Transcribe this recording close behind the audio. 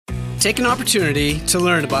Take an opportunity to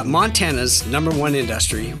learn about Montana's #1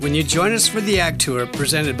 industry when you join us for the Ag Tour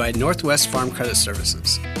presented by Northwest Farm Credit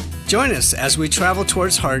Services. Join us as we travel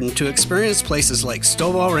towards Hardin to experience places like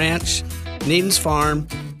Stovall Ranch, Neaton's Farm,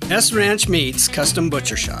 S Ranch Meats Custom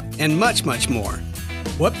Butcher Shop, and much, much more.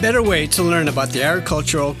 What better way to learn about the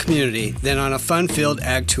agricultural community than on a fun-filled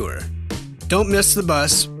ag tour? Don't miss the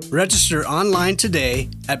bus. Register online today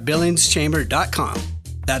at billingschamber.com.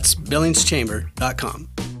 That's billingschamber.com.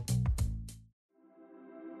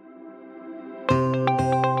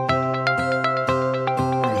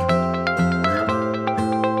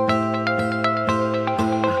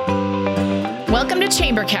 Welcome to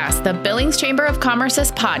Chambercast, the Billings Chamber of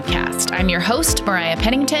Commerce's podcast. I'm your host, Mariah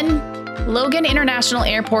Pennington. Logan International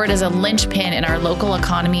Airport is a linchpin in our local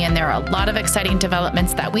economy, and there are a lot of exciting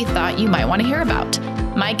developments that we thought you might want to hear about.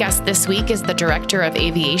 My guest this week is the Director of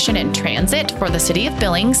Aviation and Transit for the City of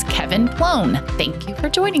Billings, Kevin Plone. Thank you for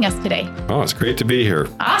joining us today. Oh, it's great to be here.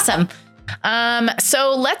 Awesome.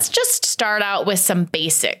 So let's just start out with some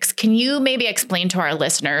basics. Can you maybe explain to our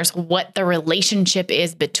listeners what the relationship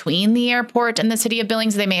is between the airport and the City of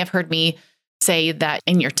Billings? They may have heard me say that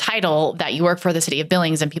in your title that you work for the City of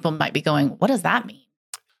Billings, and people might be going, what does that mean?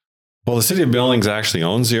 Well, the City of Billings actually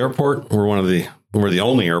owns the airport. We're the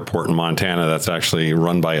only airport in Montana that's actually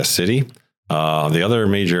run by a city. The other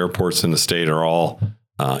major airports in the state are all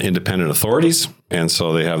independent authorities, and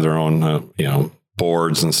so they have their own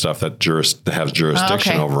boards and stuff that has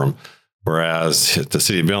jurisdiction over them. Whereas the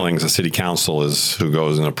City of Billings, the City Council is who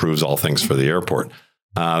goes and approves all things for the airport.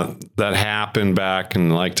 That happened back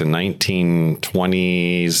in like the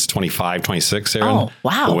 1920s, 25, 26 era. Oh,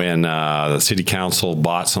 wow. When the City Council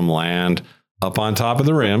bought some land up on top of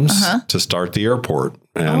the rims to start the airport.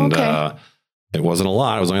 And it wasn't a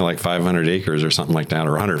lot. It was only like 500 acres or something like that,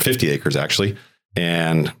 or 150 acres actually.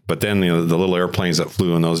 But then the little airplanes that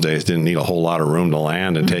flew in those days didn't need a whole lot of room to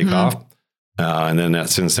land and take off. And then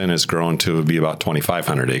since then it's grown to be about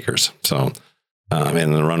 2,500 acres. So,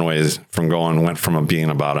 and the runways went from being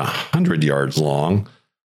about 100 yards long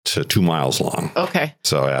to 2 miles long. Okay.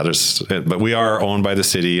 So but we are owned by the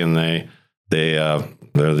city, and they're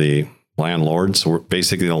the landlords. So we're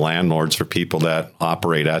basically the landlords for people that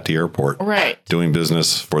operate at the airport. Right. Doing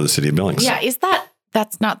business for the City of Billings. Yeah.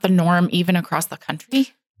 That's not the norm even across the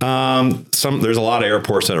country? There's a lot of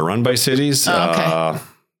airports that are run by cities. More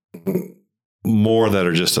that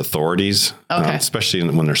are just authorities, especially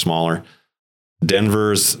when they're smaller.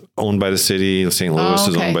 Denver's owned by the city. St. Louis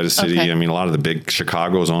is owned by the city. I mean, a lot of the big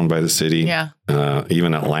Chicago is owned by the city. Yeah.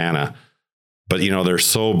 Even Atlanta. But, they're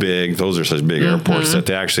so big. Those are such big airports that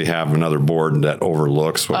they actually have another board that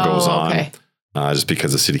overlooks what goes on. Just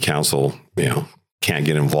because the City Council, can't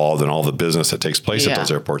get involved in all the business that takes place at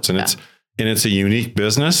those airports. And it's a unique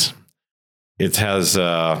business. It has,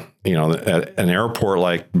 an airport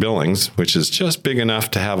like Billings, which is just big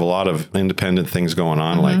enough to have a lot of independent things going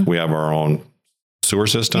on. Like we have our own sewer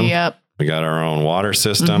system. Yep. We got our own water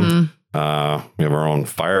system. We have our own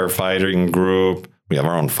firefighting group. We have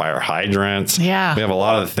our own fire hydrants. Yeah. We have a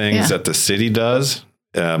lot of things that the city does,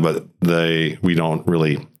 but we don't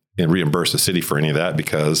really reimburse the city for any of that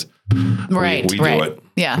because we do it.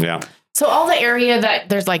 Yeah. Yeah. So all the area that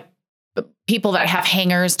there's like people that have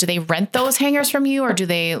hangars, do they rent those hangars from you, or do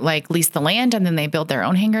they like lease the land and then they build their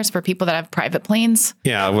own hangars for people that have private planes?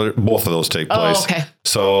 Yeah, both of those take place. Oh, okay.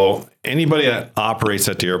 So anybody that operates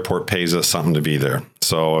at the airport pays us something to be there.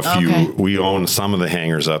 So if we own some of the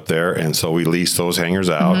hangars up there, and so we lease those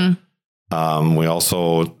hangars out. We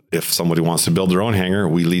also, if somebody wants to build their own hangar,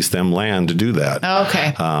 we lease them land to do that.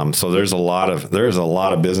 Okay. So there's a lot of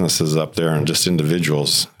businesses up there and just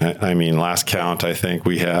individuals. I mean, last count, I think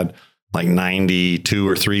we had like 92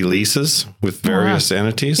 or 3 leases with various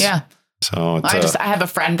entities. Yeah. So I have a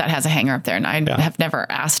friend that has a hangar up there, and I have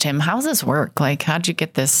never asked him, how does this work? Like, how'd you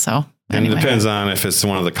get this? So anyway. And it depends on if it's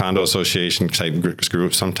one of the condo association type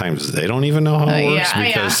groups. Sometimes they don't even know how it works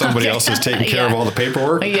because somebody else is taking care of all the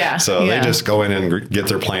paperwork. So they just go in and get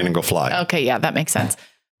their plane and go fly. Okay. Yeah, that makes sense.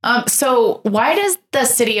 So why does the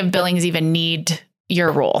City of Billings even need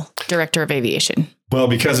your role, Director of Aviation? Well,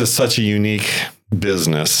 because it's such a unique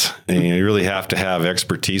business, and you really have to have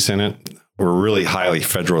expertise in it. We're really highly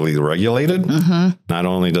federally regulated. Not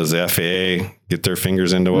only does the FAA get their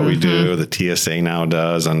fingers into what we do, the TSA now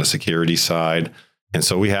does on the security side. And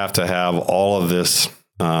so we have to have all of this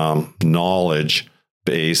knowledge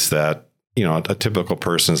base that, a typical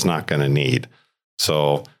person is not going to need.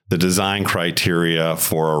 So the design criteria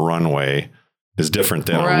for a runway is different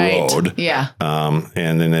than a road. Yeah.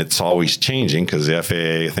 And then it's always changing because the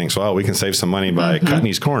FAA thinks, well, we can save some money by cutting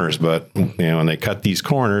these corners. But, when they cut these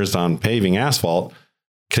corners on paving asphalt,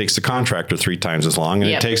 takes the contractor 3 times as long,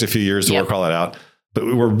 and it takes a few years to work all that out. But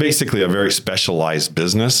we're basically a very specialized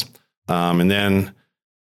business. And then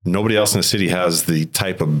nobody else in the city has the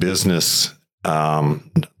type of business, the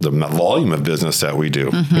volume of business that we do.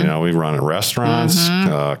 We run restaurants,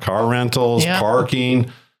 car rentals,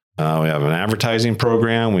 parking. We have an advertising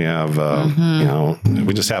program. We have,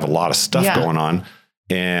 we just have a lot of stuff going on.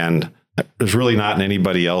 And there's really not in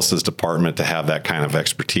anybody else's department to have that kind of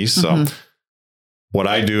expertise. So what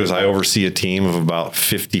I do is I oversee a team of about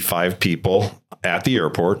 55 people at the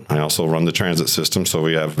airport. I also run the transit system. So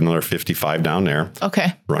we have another 55 down there.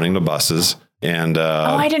 Okay. Running the buses. And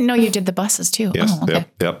I didn't know you did the buses too. Yes. Oh, okay.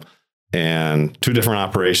 Yep. And 2 different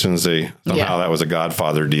operations. Somehow that was a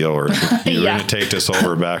Godfather deal, or you were going to take this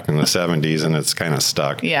over back in the 70s, and it's kind of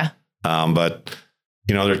stuck. Yeah. But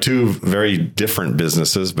they're 2 very different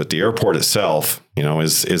businesses, but the airport itself,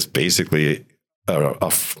 is basically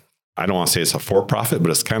I don't want to say it's a for-profit, but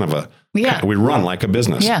it's kind of we run like a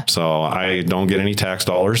business. Yeah. So I don't get any tax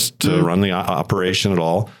dollars to run the operation at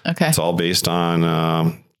all. Okay. It's all based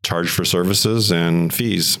on charge for services and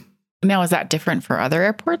fees. Now, is that different for other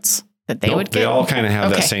airports that they would get? They all kind of have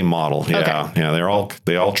that same model. Yeah. Okay. Yeah.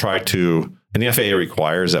 They all try to, and the FAA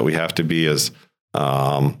requires that we have to be as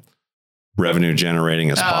revenue generating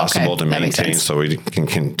as possible to maintain, so we can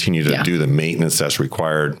continue to do the maintenance that's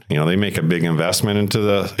required. They make a big investment into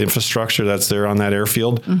the infrastructure that's there on that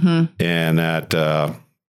airfield, and that,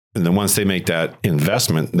 and then once they make that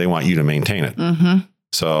investment, they want you to maintain it.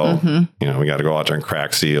 So, we got to go out there and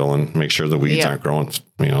crack seal and make sure the weeds aren't growing,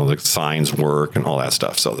 the signs work and all that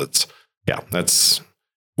stuff. So that's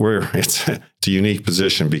where it's a unique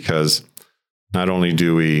position, because not only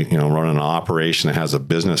do we, run an operation that has a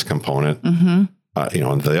business component,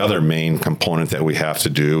 the other main component that we have to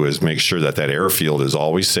do is make sure that airfield is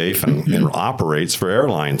always safe and operates for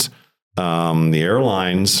airlines. The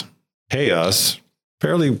airlines pay us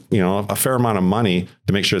a fair amount of money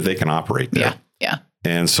to make sure they can operate there. Yeah.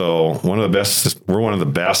 And so we're one of the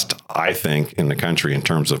best, I think, in the country in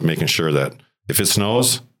terms of making sure that if it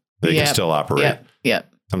snows, they can still operate. Yep.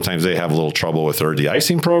 Sometimes they have a little trouble with their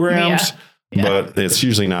de-icing programs. Yeah. But it's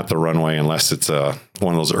usually not the runway unless it's one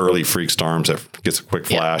of those early freak storms that gets a quick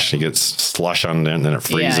flash, and it gets slush on there, and then it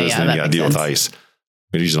freezes, and then you got to deal with ice.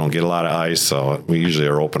 We usually don't get a lot of ice, so we usually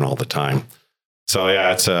are open all the time. So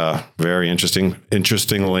it's very interesting.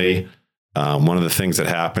 Interestingly, one of the things that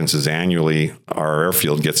happens is annually our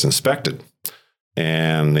airfield gets inspected,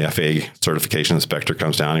 and the FAA certification inspector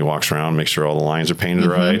comes down. He walks around, makes sure all the lines are painted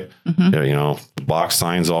right. The box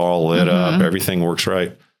signs all lit up, everything works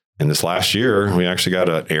right. And this last year, we actually got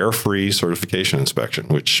an air-free certification inspection,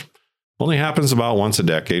 which only happens about once a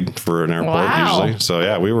decade for an airport usually.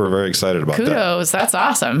 So we were very excited about that. Kudos, that's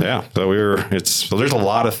awesome. Yeah, so there's a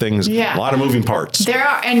lot of things, a lot of moving parts. There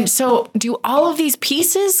are, and so do all of these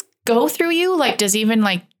pieces go through you? Like, does even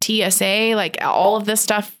TSA, all of this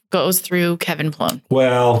stuff goes through Kevin Plum?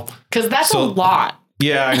 Well, because that's a lot.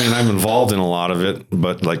 Yeah, I'm involved in a lot of it,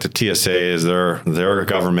 but the TSA is they're a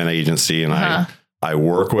government agency, and I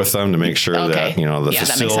work with them to make sure that, the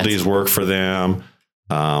facilities work for them.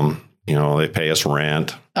 They pay us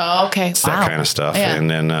rent. Oh, okay. That kind of stuff. Yeah. And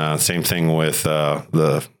then same thing with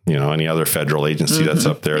any other federal agency that's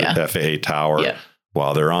up there, the FAA tower. Yeah.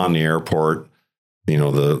 While they're on the airport,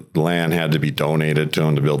 the land had to be donated to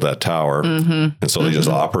them to build that tower. And so they just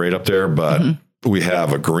operate up there. But we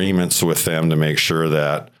have agreements with them to make sure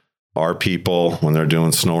that our people, when they're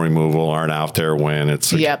doing snow removal, aren't out there when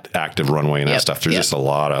it's active runway and that stuff. There's just a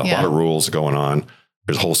lot of rules going on.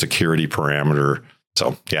 There's a whole security parameter.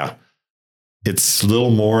 So it's a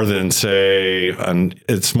little more than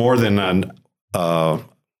it's more than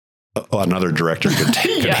another director could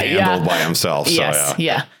handle by himself. So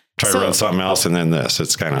try to run something else and then this.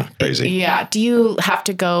 It's kind of crazy. Yeah. Do you have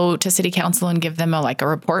to go to city council and give them a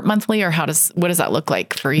report monthly, or what does that look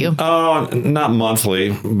like for you? Not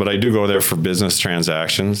monthly, but I do go there for business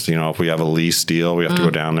transactions. If we have a lease deal, we have to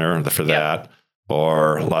go down there for that.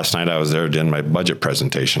 Or last night I was there doing my budget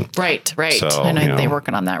presentation. Right. So, I know they're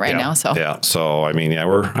working on that right now. So So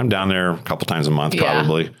I'm down there a couple times a month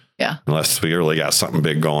probably. Yeah. Unless we really got something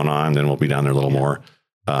big going on, then we'll be down there a little more.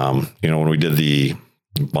 When we did the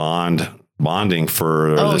bonding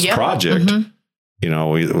for this project,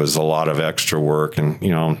 it was a lot of extra work,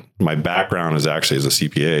 and my background is actually as a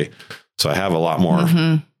CPA, so I have a lot more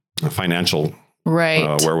financial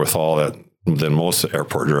wherewithal than most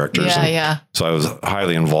airport directors. So I was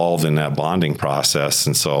highly involved in that bonding process,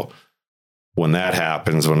 and so when that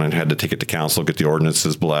happens, when I had to take it to council, get the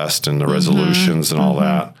ordinances blessed and the resolutions and all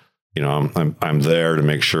that, I'm there to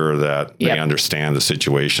make sure that they understand the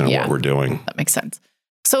situation and what we're doing. That makes sense.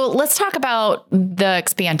 So let's talk about the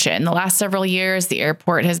expansion. The last several years, the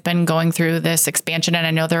airport has been going through this expansion, and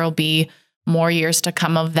I know there will be more years to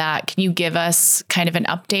come of that. Can you give us kind of an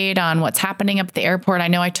update on what's happening up at the airport? I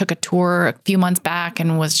know I took a tour a few months back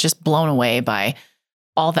and was just blown away by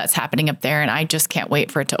all that's happening up there. And I just can't wait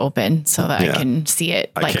for it to open so that I can see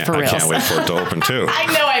it for real. I can't wait for it to open too. I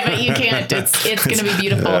know, I bet you can't. It's going to be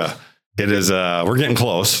beautiful. It is. We're getting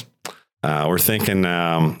close. We're thinking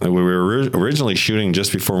we were originally shooting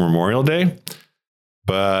just before Memorial Day,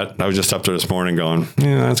 but I was just up there this morning going,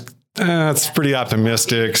 that's pretty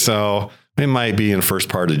optimistic. So it might be in the first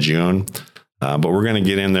part of June, but we're going to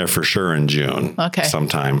get in there for sure in June. Okay.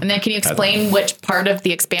 Sometime. And then can you explain which part of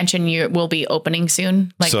the expansion you will be opening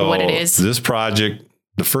soon? What it is? This project,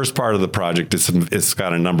 the first part of the project, it's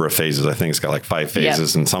got a number of phases. I think it's got like 5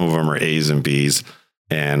 phases, and some of them are A's and B's.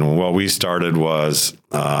 And what we started was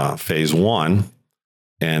phase 1.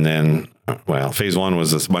 And then, phase 1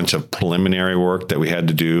 was this bunch of preliminary work that we had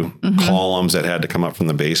to do, columns that had to come up from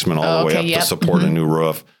the basement all the way up to support a new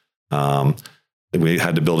roof. We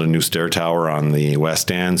had to build a new stair tower on the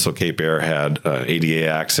west end. So Cape Air had ADA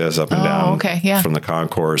access up and down from the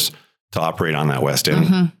concourse to operate on that west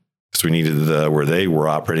end. So we needed where they were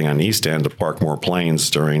operating on the east end to park more planes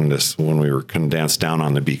during this when we were condensed down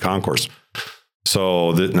on the B concourse. So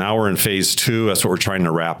now we're in phase 2. That's what we're trying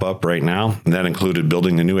to wrap up right now. And that included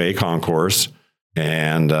building the new A concourse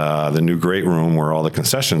and the new great room where all the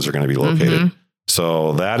concessions are going to be located.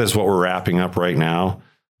 So that is what we're wrapping up right now.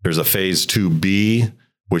 There's a phase 2B,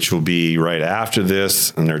 which will be right after this.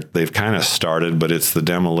 And they've kind of started, but it's the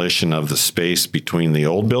demolition of the space between the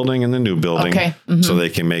old building and the new building. So they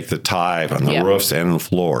can make the tie on the roofs and the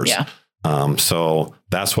floors. So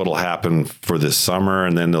that's what will happen for this summer.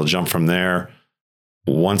 And then they'll jump from there.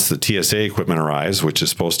 Once the TSA equipment arrives, which is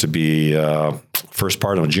supposed to be first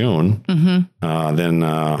part of June,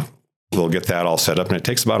 then we'll get that all set up. And it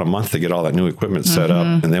takes about a month to get all that new equipment set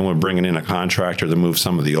up. And then we're bringing in a contractor to move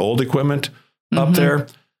some of the old equipment up there.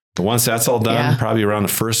 But once that's all done, probably around the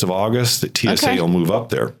 1st of August, the TSA will move up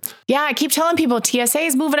there. Yeah, I keep telling people TSA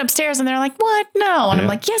is moving upstairs, and they're like, what? No. And I'm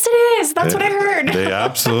like, yes, it is. That's what I heard. They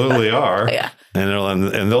absolutely are.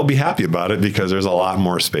 And they'll be happy about it because there's a lot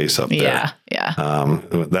more space up there.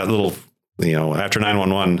 That little, after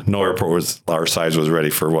 9/11, no airport our size was ready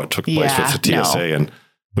for what took place with the TSA. And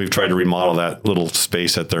we've tried to remodel that little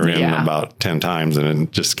space that they're in about 10 times, and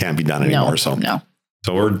it just can't be done anymore.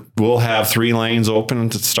 So we'll have 3 lanes open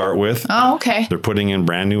to start with. Oh, okay. They're putting in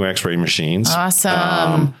brand new X-ray machines.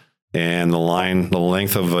 Awesome. And the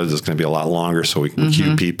length of it is going to be a lot longer, so we can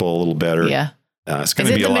queue people a little better. It's going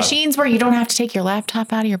to be machines where you don't have to take your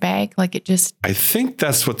laptop out of your bag? I think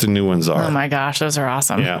that's what the new ones are. Oh my gosh, those are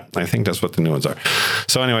awesome. Yeah, I think that's what the new ones are.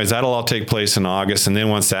 So anyways, that'll all take place in August. And then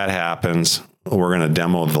once that happens, we're going to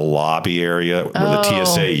demo the lobby area where the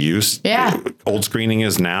TSA used. Old screening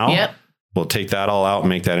is now. We'll take that all out and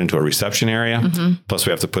make that into a reception area. Plus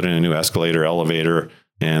we have to put in a new escalator, elevator,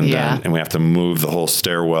 and we have to move the whole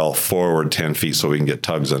stairwell forward 10 feet so we can get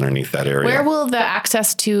tugs underneath that area. Where will the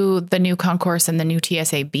access to the new concourse and the new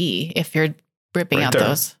TSA be if you're ripping out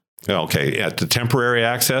those? Okay. At the temporary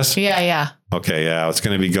access? Okay. It's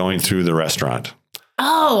going to be going through the restaurant.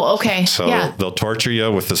 Oh, okay. So they'll torture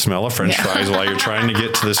you with the smell of French fries while you're trying to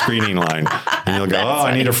get to the screening line. And you'll go,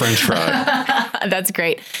 I need a French fry. That's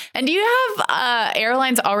great. And do you have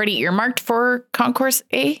airlines already earmarked for Concourse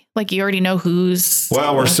A? You already know who's...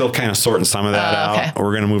 Well, we're still kind of sorting some of that out.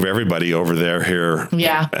 We're going to move everybody over there here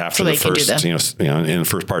after the first, in the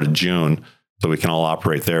first part of June, so we can all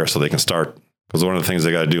operate there so they can start. Because one of the things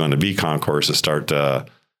they got to do on the B concourse is start...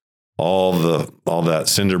 all that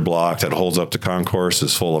cinder block that holds up the concourse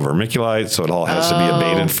is full of vermiculite, so it all has to be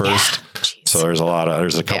abated first. So there's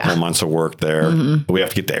a couple of months of work there. We have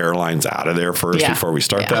to get the airlines out of there first before we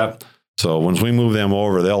start that. So once we move them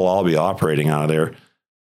over, they'll all be operating out of there.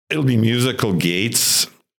 It'll be musical gates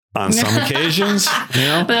on some occasions.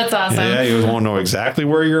 That's awesome. Yeah, you won't know exactly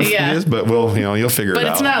where your feet is, but you'll figure it out.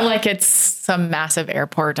 But it's not like it's some massive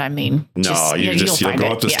airport. I mean, you'll go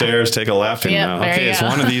up the stairs, take a left, and it's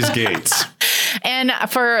one of these gates. And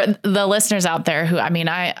for the listeners out there who,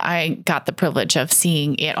 I got the privilege of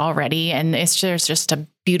seeing it already, and there's just a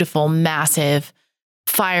beautiful, massive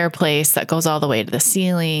fireplace that goes all the way to the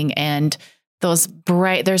ceiling, and there's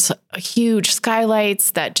huge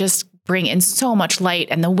skylights that just bring in so much light,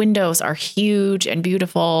 and the windows are huge and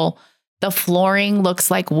beautiful. The flooring looks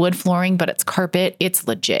like wood flooring, but it's carpet. It's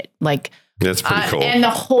legit. That's pretty cool. And the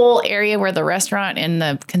whole area where the restaurant and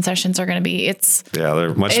the concessions are going to be,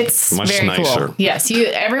 they're much nicer. Cool. Yes.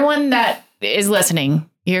 Everyone that is listening,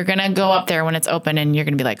 You're going to go up there when it's open and you're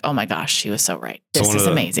going to be like, oh my gosh, she was so right. This is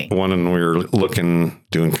amazing. When we were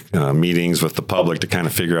doing meetings with the public to kind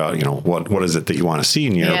of figure out, what is it that you want to see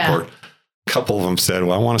in the airport? A couple of them said,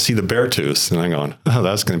 well, I want to see the Beartooth. And I'm going, oh,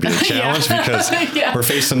 that's going to be a challenge because we're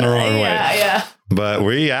facing the wrong way. Yeah. But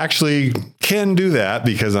we actually can do that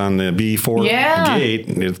because on the B4 gate,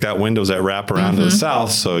 it's got windows that wrap around to the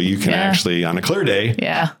south. So you can actually, on a clear day,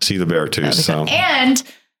 see the Beartooth. So. And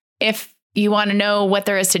if you want to know what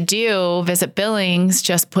there is to do, visit Billings,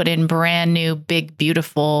 just put in brand new, big,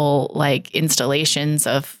 beautiful, installations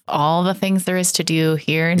of all the things there is to do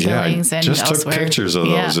here in Billings and just elsewhere. Took pictures of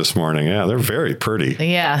those this morning. Yeah, they're very pretty.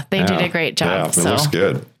 Yeah, they did a great job. Yeah, it looks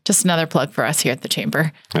good. Just another plug for us here at the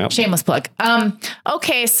Chamber. Yep. Shameless plug.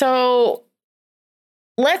 Okay, so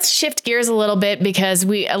let's shift gears a little bit because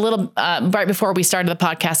right before we started the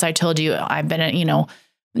podcast, I told you I've been at,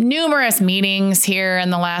 numerous meetings here in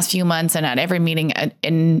the last few months, and at every meeting,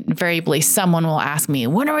 invariably someone will ask me,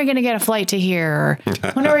 when are we going to get a flight to here? Or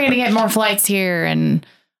when are we going to get more flights here? And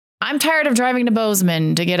I'm tired of driving to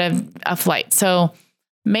Bozeman to get a flight. So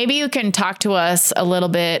maybe you can talk to us a little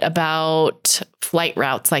bit about flight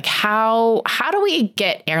routes. Like how do we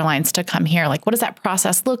get airlines to come here? Like, what does that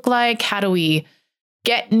process look like? How do we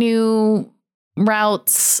get new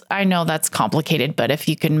routes? I know that's complicated, but if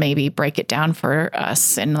you can maybe break it down for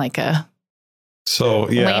us in layman's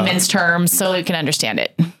terms so we can understand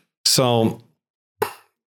it. So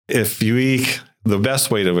the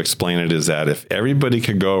best way to explain it is that if everybody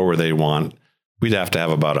could go where they want, we'd have to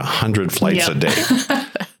have about 100 flights a day.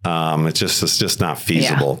 It's just not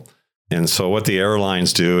feasible. Yeah. And so what the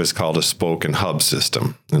airlines do is called a spoke and hub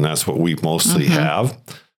system. And that's what we mostly have.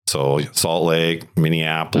 So Salt Lake,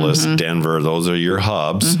 Minneapolis, Denver, those are your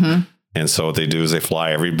hubs. And so what they do is they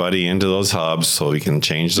fly everybody into those hubs so we can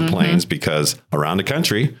change the planes, because around the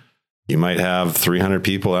country, you might have 300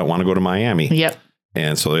 people that want to go to Miami. Yep.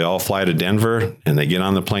 And so they all fly to Denver and they get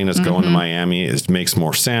on the plane that's going to Miami. It makes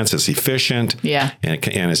more sense. It's efficient. Yeah. And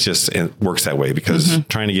it works that way because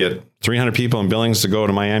trying to get 300 people in Billings to go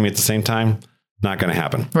to Miami at the same time, not going to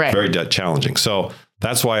happen. Right. Very challenging. So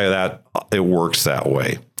that's why it works that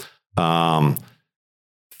way.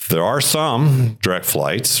 There are some direct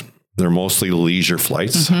flights. They're mostly leisure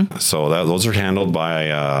flights. So those are handled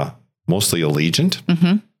by mostly Allegiant.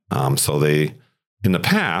 So in the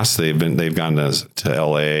past, they've gone to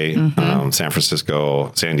LA, San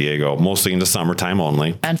Francisco, San Diego, mostly in the summertime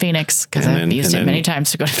only. And Phoenix, because I've used it many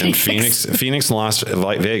times to go to Phoenix. And Phoenix and Las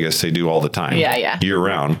Vegas, they do all the time. Year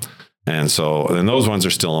round. And those ones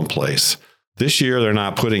are still in place. This year, they're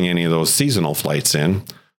not putting any of those seasonal flights in.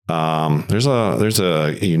 There's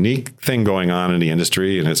a unique thing going on in the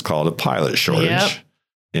industry, and it's called a pilot shortage. Yep.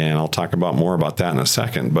 And I'll talk more about that in a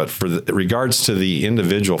second. But for regards to the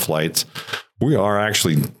individual flights, we are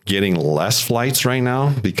actually getting less flights right now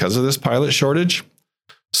because of this pilot shortage.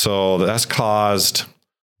 So that's caused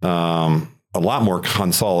a lot more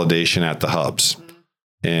consolidation at the hubs.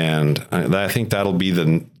 And I think that'll be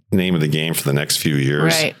the name of the game for the next few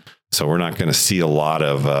years. Right. So we're not going to see a lot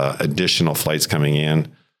of additional flights coming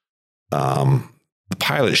in. The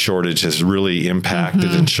pilot shortage has really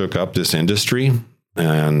impacted and shook up this industry.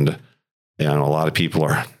 And a lot of people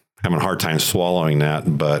are having a hard time swallowing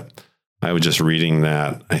that. But I was just reading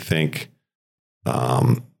that I think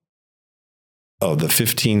of the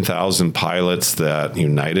 15,000 pilots that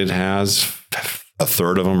United has, a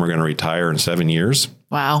third of them are going to retire in 7 years.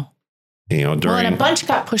 Wow. And a bunch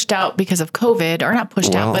got pushed out because of COVID, or not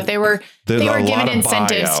pushed out, but they were given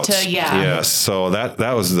incentives to, Yes. So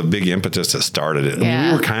that was the big impetus that started it. I mean,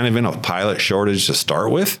 we were kind of in a pilot shortage to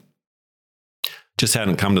start with. Just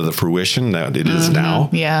hadn't come to the fruition that it is now.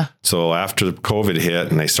 Yeah. So after COVID hit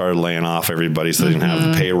and they started laying off everybody so they didn't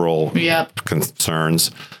have the payroll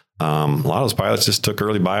concerns, a lot of those pilots just took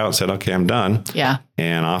early buyout and said, okay, I'm done. Yeah.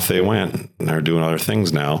 And off they went. And they're doing other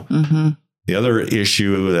things now. The other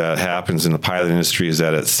issue that happens in the pilot industry is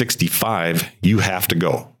that at 65, you have to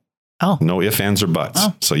go. Oh. No ifs, ands, or buts.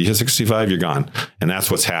 Oh. So you hit 65, you're gone. And that's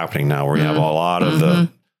what's happening now, where you have a lot of the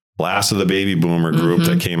last of the baby boomer group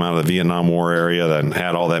that came out of the Vietnam War area that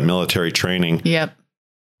had all that military training. Yep.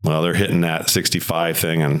 Well, they're hitting that 65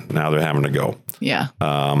 thing, and now they're having to go. Yeah.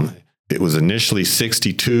 It was initially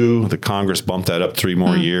 62. The Congress bumped that up 3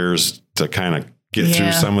 more years to kind of get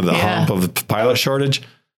through some of the hump of the pilot shortage.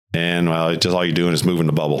 And just all you're doing is moving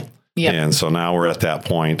the bubble. Yep. And so now we're at that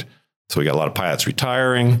point. So we got a lot of pilots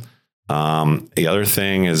retiring. The other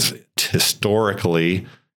thing is, historically,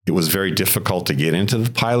 it was very difficult to get into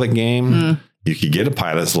the pilot game. You could get a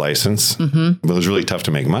pilot's license, but it was really tough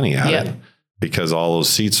to make money at it because all those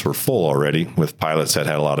seats were full already with pilots that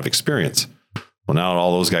had a lot of experience. Well, now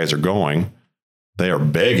all those guys are going. They are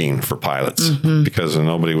begging for pilots because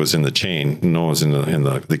nobody was in the chain. No one was in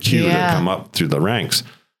the queue to come up through the ranks.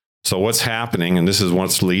 So what's happening, and this is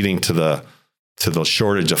what's leading to the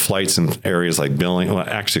shortage of flights in areas like Billings, well,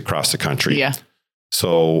 actually across the country. Yeah.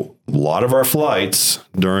 So a lot of our flights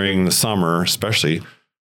during the summer, especially,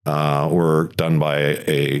 were done by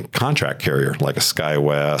a contract carrier like a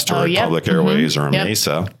SkyWest or a Public Airways or a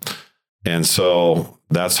Mesa. And so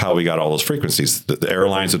that's how we got all those frequencies. The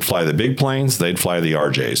airlines would fly the big planes. They'd fly the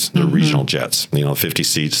RJs, the regional jets, 50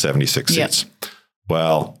 seats, 76 seats.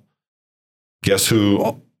 Well, guess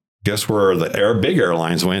where the big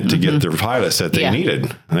airlines went to get their pilots that they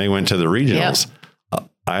needed? And they went to the regionals.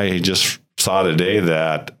 I just saw today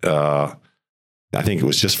that I think it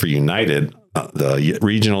was just for United, the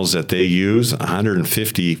regionals that they use,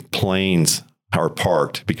 150 planes are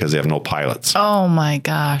parked because they have no pilots. Oh my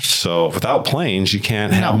gosh. So without planes, you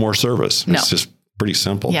can't have more service. It's just pretty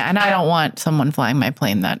simple. Yeah. And I don't want someone flying my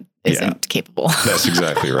plane that isn't capable. That's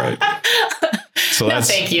exactly right. So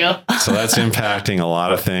thank you. So that's impacting a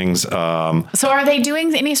lot of things. So are they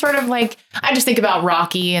doing any sort of I just think about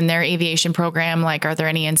Rocky and their aviation program. Are there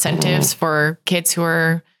any incentives for kids who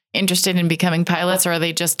are interested in becoming pilots, or are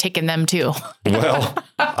they just taking them too? Well,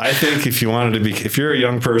 I think if you're a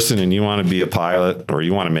young person and you want to be a pilot or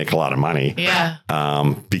you want to make a lot of money,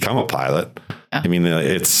 become a pilot. I mean,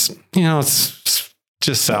 it's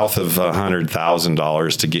just south of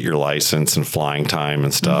 $100,000 to get your license and flying time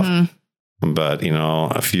and stuff. But,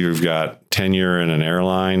 if you've got tenure in an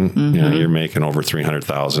airline, you're making over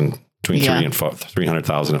 $300,000, between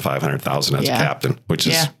 $300,000 and $500,000 as a captain, which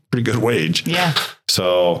is a pretty good wage. Yeah.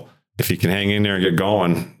 So if you can hang in there and get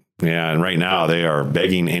going, and right now they are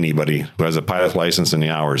begging anybody who has a pilot license in the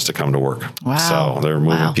hours to come to work. Wow. So they're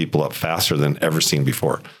moving people up faster than ever seen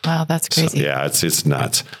before. Wow, that's crazy. So, it's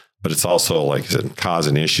nuts. But it's also, like I said,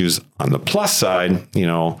 causing issues. On the plus side,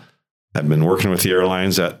 I've been working with the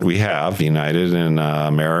airlines that we have, United and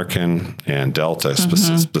American and Delta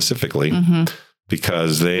specifically,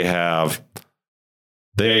 because they have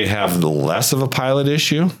less of a pilot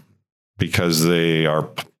issue because they are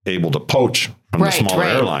able to poach from the smaller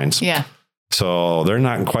airlines. Yeah. So they're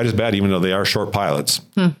not quite as bad, even though they are short pilots.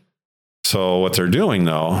 So what they're doing,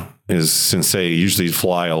 though, is since they usually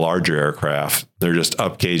fly a larger aircraft, they're just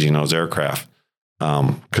upgauging those aircraft.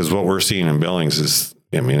 Because what we're seeing in Billings is,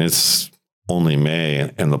 it's only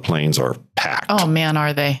May and the planes are packed. Oh, man,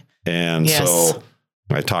 are they? And so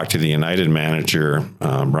I talked to the United manager,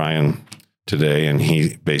 Brian, today, and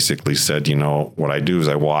he basically said, what I do is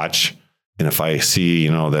I watch, and if I see,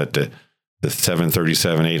 that the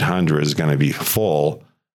 737-800 is going to be full,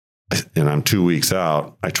 and I'm 2 weeks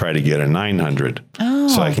out, I try to get a 900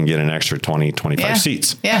 so I can get an extra 20, 25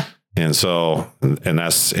 seats. Yeah. And so,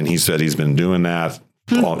 and he said he's been doing that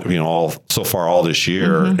all this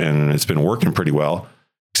year, and it's been working pretty well,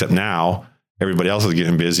 except now everybody else is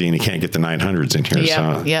getting busy and you can't get the 900s in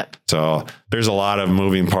here. So there's a lot of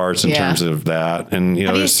moving parts in terms of that. And,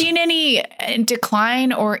 have you seen any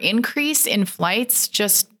decline or increase in flights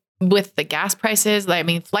just with the gas prices?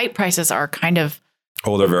 Flight prices are kind of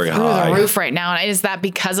they're very high through the roof right now. Is that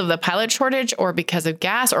because of the pilot shortage or because of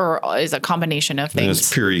gas, or is it a combination of things? And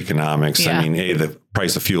it's pure economics. Yeah. The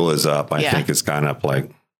price of fuel is up. I think it's gone up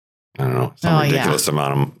some ridiculous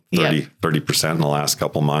amount of 30% in the last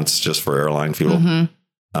couple months just for airline fuel.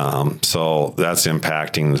 So that's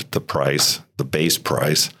impacting the price, the base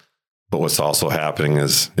price. But what's also happening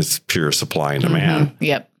is it's pure supply and demand.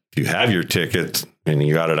 If you have your ticket and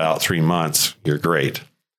you got it out 3 months, you're great.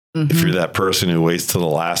 If you're that person who waits till the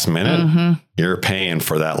last minute, you're paying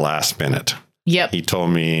for that last minute. He told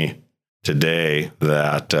me today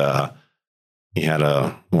that he had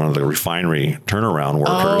one of the refinery turnaround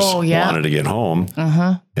workers wanted to get home,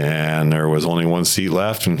 and there was only one seat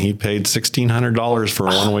left, and he paid $1,600 for a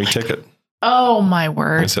one-way ticket. Oh my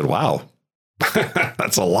word! I said, "Wow,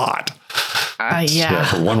 that's a lot."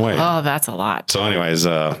 For one way. Oh, that's a lot. So, anyways,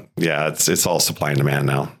 it's all supply and demand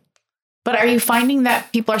now. But are you finding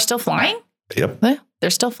that people are still flying? Yep,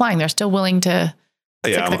 they're still flying. They're still willing to.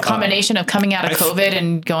 It's like the combination of coming out of COVID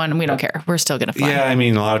and going, we don't care. We're still going to fly. Yeah.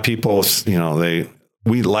 A lot of people,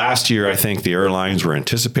 last year, I think the airlines were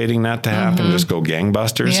anticipating that to happen, just go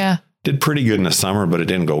gangbusters. Yeah. Did pretty good in the summer, but it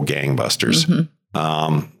didn't go gangbusters.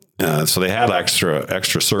 So they had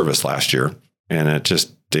extra service last year, and it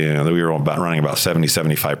just, we were running about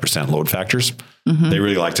 70-75% load factors. They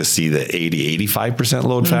really like to see the 80-85%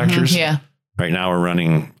 load factors. Yeah. Right now we're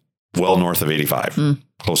running well north of 85,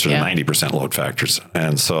 closer to 90% load factors.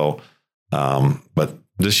 And so, but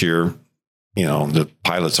this year, the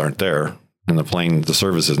pilots aren't there. and the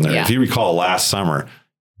service isn't there. If you recall last summer,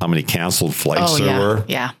 how many canceled flights there were?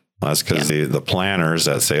 Yeah. Well, that's because the planners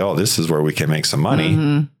that say, oh, this is where we can make some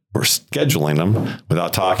money. We're scheduling them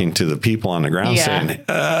without talking to the people on the ground saying, we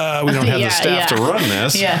don't have the staff to run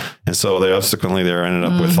this. Yeah. And so they ended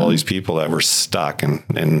up with all these people that were stuck.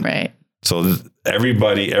 And right. So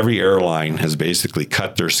every airline has basically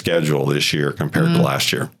cut their schedule this year compared to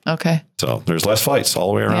last year. Okay. So there's less flights all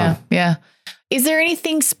the way around. Yeah. Is there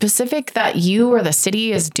anything specific that you or the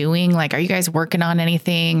city is doing? Like, are you guys working on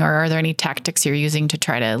anything, or are there any tactics you're using to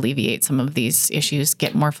try to alleviate some of these issues,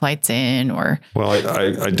 get more flights in, or? Well,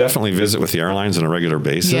 I definitely visit with the airlines on a regular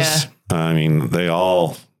basis. Yeah. I mean,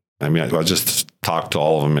 I just talked to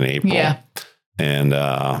all of them in April. Yeah.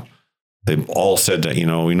 And, they've all said that,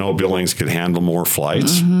 we know Billings could handle more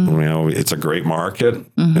flights. It's a great market.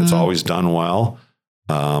 It's always done well.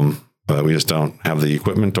 But we just don't have the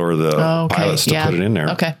equipment or the pilots to put it in there.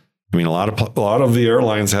 Okay. I mean, a lot of the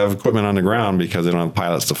airlines have equipment on the ground because they don't have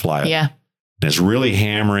pilots to fly it. Yeah. And it's really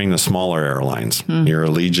hammering the smaller airlines, your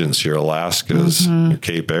Allegiants, your Alaskas, your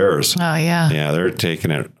Cape Airs. Oh, yeah. Yeah, they're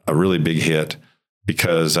taking a really big hit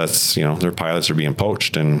because that's, their pilots are being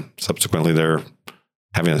poached, and subsequently they're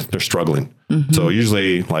struggling. So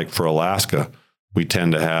usually, like for Alaska, we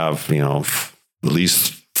tend to have, at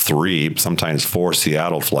least 3, sometimes 4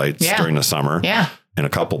 Seattle flights during the summer, and a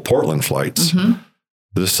couple Portland flights.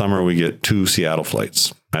 This summer we get 2 Seattle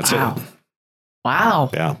flights. That's it. Wow.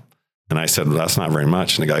 Yeah. And I said, well, that's not very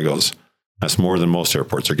much. And the guy goes, that's more than most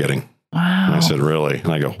airports are getting. Wow. And I said, really?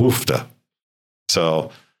 And I go, woofda.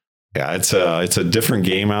 So yeah, it's a different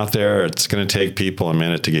game out there. It's going to take people a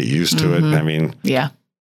minute to get used to it. I mean,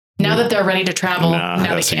 now that they're ready to travel,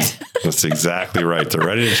 that's exactly right. They're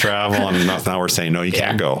ready to travel, and now we're saying, no, you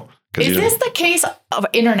can't go. Is this the case of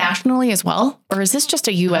internationally as well, or is this just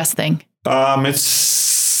a U.S. thing? It's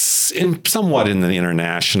somewhat in the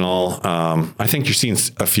international. I think you're seeing,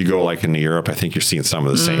 if you go like into Europe, I think you're seeing some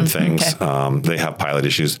of the same things. Okay. They have pilot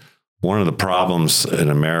issues. One of the problems in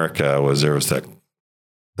America was there was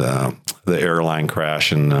the airline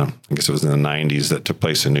crash I guess it was in the 90s that took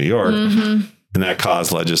place in New York. And that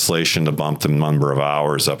caused legislation to bump the number of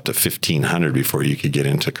hours up to 1,500 before you could get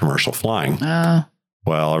into commercial flying.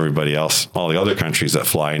 Well, everybody else, all the other countries that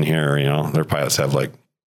fly in here, their pilots have like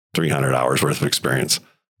 300 hours worth of experience.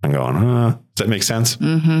 I'm going, does that make sense?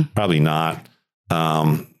 Probably not.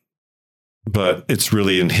 But it's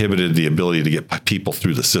really inhibited the ability to get people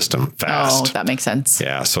through the system fast. Oh, that makes sense.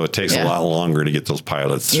 Yeah. So it takes a lot longer to get those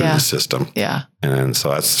pilots through the system. Yeah. And so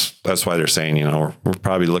that's why they're saying, we're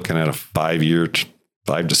probably looking at a 5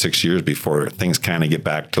 to 6 years before things kind of get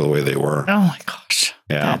back to the way they were. Oh my gosh.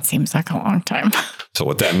 Yeah. That seems like a long time. So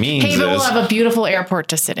what that means is we'll have a beautiful airport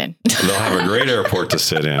to sit in. They'll have a great airport to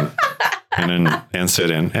sit in and sit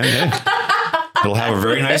in. And hey, it'll have a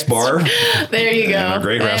very nice bar. There you go. And a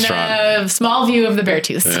great restaurant. And a small view of the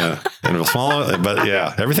Beartooth. Yeah. And a small, but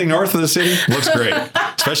yeah, everything north of the city looks great.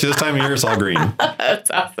 Especially this time of year, it's all green.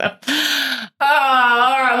 That's awesome.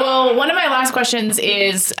 All right. Well, one of my last questions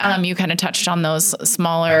is, you kind of touched on those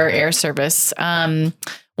smaller air service.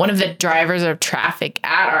 One of the drivers of traffic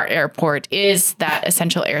at our airport is that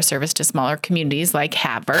essential air service to smaller communities like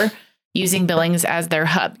Havre, using Billings as their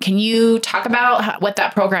hub. Can you talk about what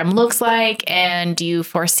that program looks like, and do you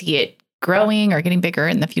foresee it growing or getting bigger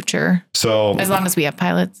in the future? So as long as we have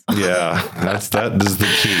pilots. Yeah, that is the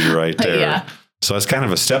key right there. Yeah. So it's kind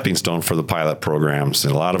of a stepping stone for the pilot programs.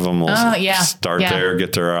 And a lot of them will start there,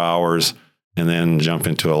 get their hours, and then jump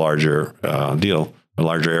into a larger deal, a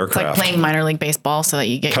larger aircraft. It's like playing minor league baseball so that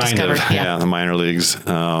you get discovered. Yeah, the minor leagues.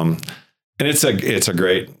 And it's a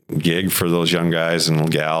great gig for those young guys and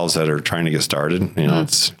gals that are trying to get started.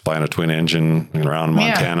 It's flying a twin engine around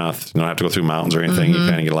Montana. You don't have to go through mountains or anything. You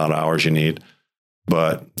kind of get a lot of hours you need.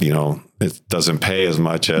 But, it doesn't pay as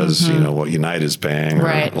much as, what United's paying or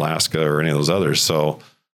Alaska or any of those others. So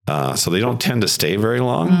they don't tend to stay very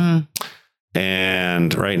long.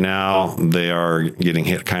 And right now they are getting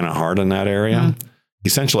hit kind of hard in that area.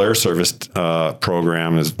 Essential Air Service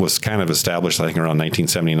program was kind of established, I think, around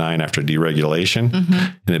 1979 after deregulation.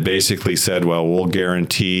 And it basically said, well, we'll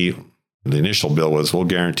guarantee, the initial bill was, we'll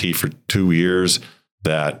guarantee for 2 years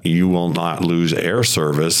that you will not lose air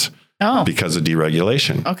service because of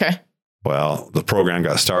deregulation. Okay. Well, the program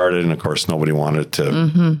got started, and of course, nobody wanted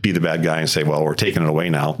to be the bad guy and say, well, we're taking it away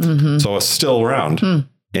now. So it's still around.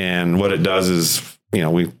 And what it does is,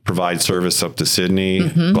 we provide service up to Sydney,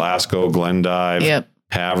 Glasgow, Glendive,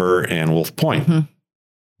 Havre, and Wolf Point.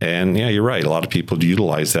 And yeah, you're right. A lot of people do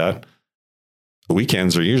utilize that. The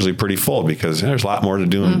weekends are usually pretty full because there's a lot more to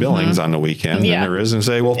do in Billings on the weekend than there is in,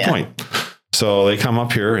 say, Wolf Point. So they come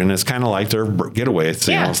up here, and it's kind of like their getaway. It's,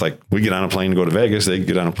 you know, it's like we get on a plane to go to Vegas. They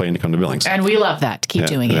get on a plane to come to Billings. And we love that. Keep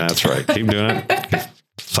doing it. That's right. Keep doing it.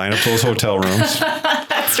 Sign up those hotel rooms.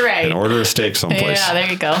 That's right. And order a steak someplace. Yeah,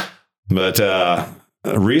 there you go. But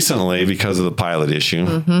recently, because of the pilot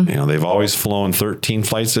issue, you know, they've always flown 13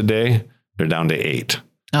 flights a day. They're down to 8.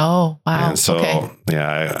 Oh, wow. And so,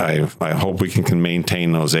 I hope we can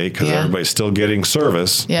maintain those 8 because everybody's still getting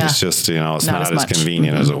service. Yeah. It's just, you know, it's not as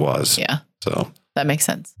convenient as it was. Yeah. So that makes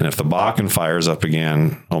sense. And if the Bakken fires up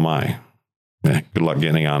again, oh my, good luck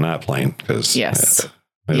getting on that plane because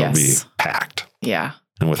it'll be packed. Yeah.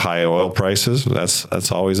 And with high oil prices,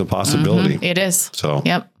 that's always a possibility. It is. So,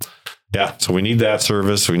 yeah. So we need that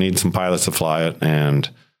service. We need some pilots to fly it. And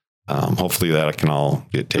hopefully that can all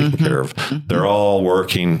get taken care of. They're all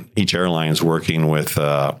working. Each airline's working with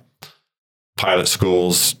pilot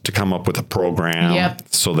schools to come up with a program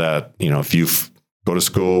so that, you know, if you go to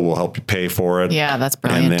school, we'll help you pay for it. Yeah, that's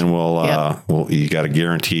brilliant. And then you got a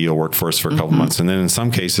guarantee you'll work for us for a couple months. And then in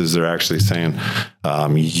some cases, they're actually saying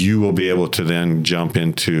you will be able to then jump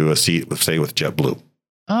into a seat, say with JetBlue.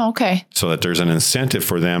 Oh, okay. So that there's an incentive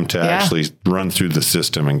for them to actually run through the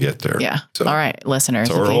system and get there. Yeah. So, all right, listeners,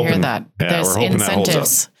 if you hear that, there's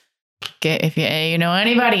incentives. If you know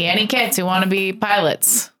anybody, any kids who want to be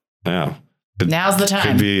pilots. Yeah. Now's the time.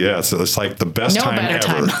 Could be, so it's like the best time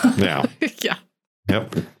ever. Yeah. Yeah.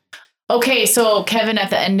 Yep. Okay, so Kevin,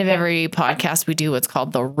 at the end of every podcast, we do what's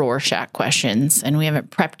called the Rorschach questions, and we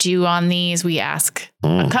haven't prepped you on these. We ask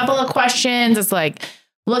a couple of questions. It's like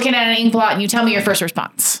looking at an ink blot, and you tell me your first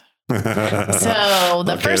response. So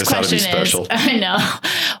the first question is, I know,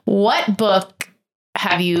 what book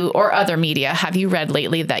have you, or other media, have you read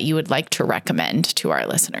lately that you would like to recommend to our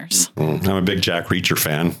listeners? I'm a big Jack Reacher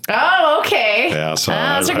fan. Oh, okay. Yeah, so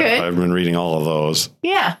those are good. I've been reading all of those.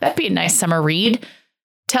 Yeah, that'd be a nice summer read.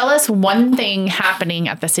 Tell us one thing happening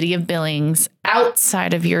at the City of Billings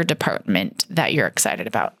outside of your department that you're excited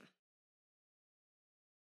about.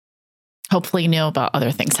 Hopefully you know about other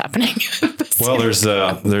things happening. Well, there's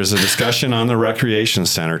a discussion on the recreation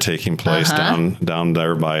center taking place down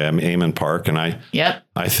there by Amon Park, and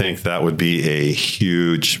I think that would be a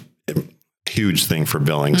huge thing for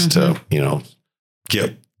Billings to, you know,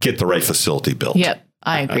 get the right facility built. Yep,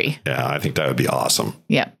 I agree. I think that would be awesome.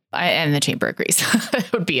 Yep, and the chamber agrees.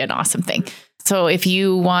 It would be an awesome thing. So if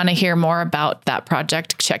you want to hear more about that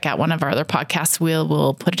project, check out one of our other podcasts.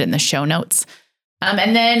 We'll put it in the show notes.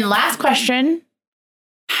 And then last question,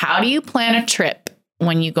 how do you plan a trip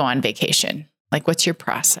when you go on vacation? Like, what's your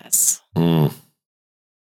process?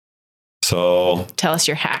 So tell us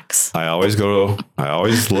your hacks. I always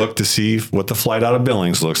look to see what the flight out of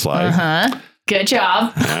Billings looks like. Good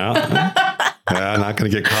job. Yeah, not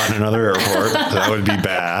going to get caught in another airport. That would be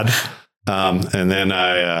bad. And then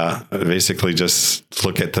I basically just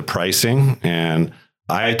look at the pricing, and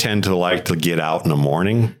I tend to like to get out in the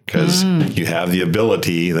morning because you have the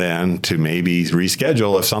ability then to maybe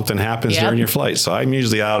reschedule if something happens during your flight. So I'm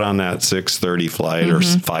usually out on that 6:30 flight or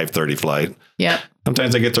 5:30 flight. Yep.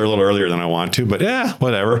 Sometimes I get there a little earlier than I want to, but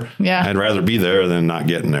whatever. Yeah. I'd rather be there than not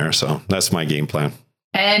getting there. So that's my game plan.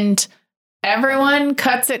 And everyone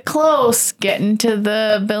cuts it close getting to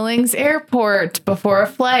the Billings airport before a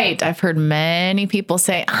flight. I've heard many people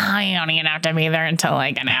say, you don't even have to be there until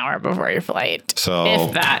like an hour before your flight. So,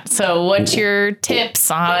 if that. So what's your tips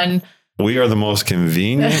on? We are the most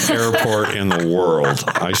convenient airport in the world,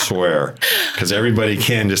 I swear, because everybody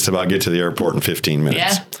can just about get to the airport in 15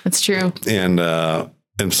 minutes. Yeah, that's true.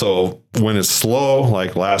 And so when it's slow,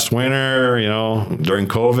 like last winter, you know, during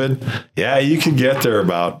COVID, you could get there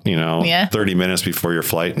about, 30 minutes before your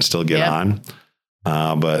flight and still get on.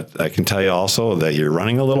 But I can tell you also that you're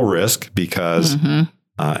running a little risk because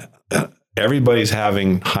everybody's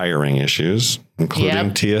having hiring issues,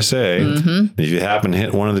 including TSA. If you happen to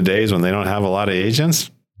hit one of the days when they don't have a lot of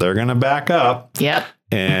agents, they're going to back up. Yep.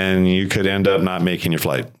 And you could end up not making your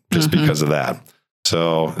flight just because of that.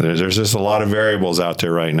 So there's just a lot of variables out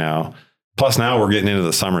there right now. Plus now we're getting into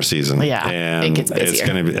the summer season. Yeah, and it's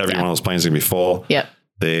going to be, every one of those planes is going to be full. Yep.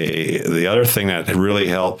 The other thing that really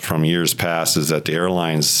helped from years past is that the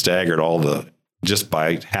airlines staggered just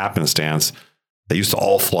by happenstance, they used to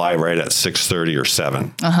all fly right at 6:30 or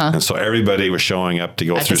 7. And so everybody was showing up to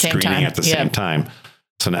go through screening at the same time.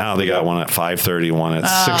 So now they got one at 5:30, one at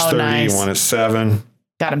 6:30, one at 7.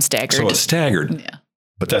 Got them staggered. So it's staggered. Yeah.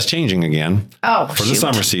 But that's changing again for the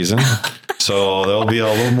summer season. So they'll be a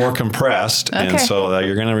little more compressed. Okay. And so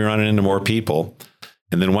you're going to be running into more people.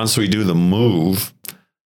 And then once we do the move,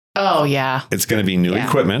 it's going to be new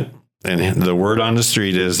equipment. And the word on the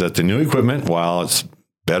street is that the new equipment, while it's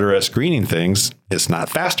better at screening things, it's not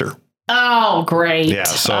faster. Oh, great. Yeah.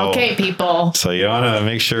 So, okay, people. So you want to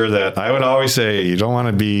make sure that I would always say you don't want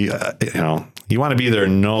to be, you want to be there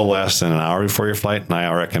no less than an hour before your flight. And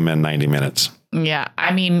I recommend 90 minutes. Yeah.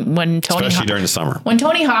 I mean, especially during the summer, when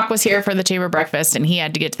Tony Hawk was here for the chamber breakfast and he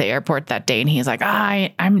had to get to the airport that day and he's like,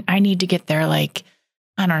 I need to get there like,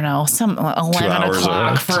 I don't know, some 11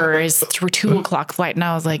 o'clock for his 2 o'clock flight. And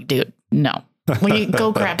I was like, dude, no. Well, you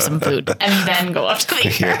go grab some food and then go up to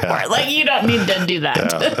the airport. Like, you don't need to do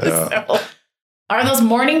that. So, are those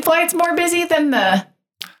morning flights more busy than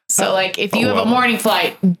so like if you have a morning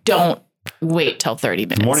flight, don't wait till 30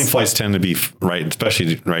 minutes. Morning flights tend to be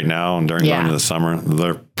especially right now and during the summer,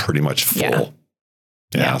 they're pretty much full.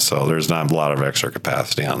 Yeah. So there's not a lot of extra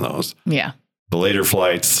capacity on those. Yeah. The later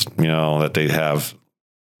flights, that they have,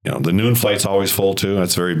 the noon flight's always full too.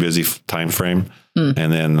 That's a very busy time frame. And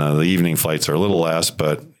then the evening flights are a little less,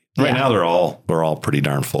 but right now they're all pretty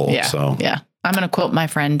darn full. Yeah. So I'm going to quote my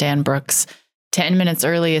friend Dan Brooks, 10 minutes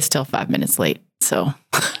early is still 5 minutes late. So,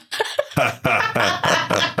 but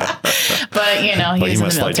he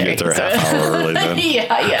must like to get there half hour early then.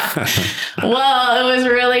 Yeah. Well, it was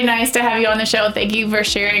really nice to have you on the show. Thank you for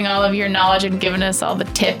sharing all of your knowledge and giving us all the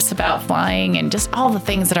tips about flying and just all the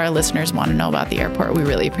things that our listeners want to know about the airport. We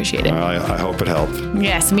really appreciate it. Well, I hope it helped.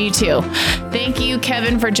 Yes, me too. Thank you,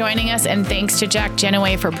 Kevin, for joining us, and thanks to Jack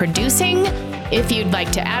Genoway for producing. If you'd like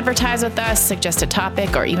to advertise with us, suggest a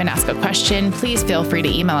topic, or even ask a question, please feel free to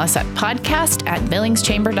email us at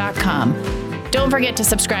podcast@billingschamber.com. Don't forget to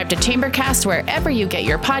subscribe to Chambercast wherever you get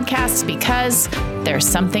your podcasts, because there's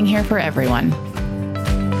something here for everyone.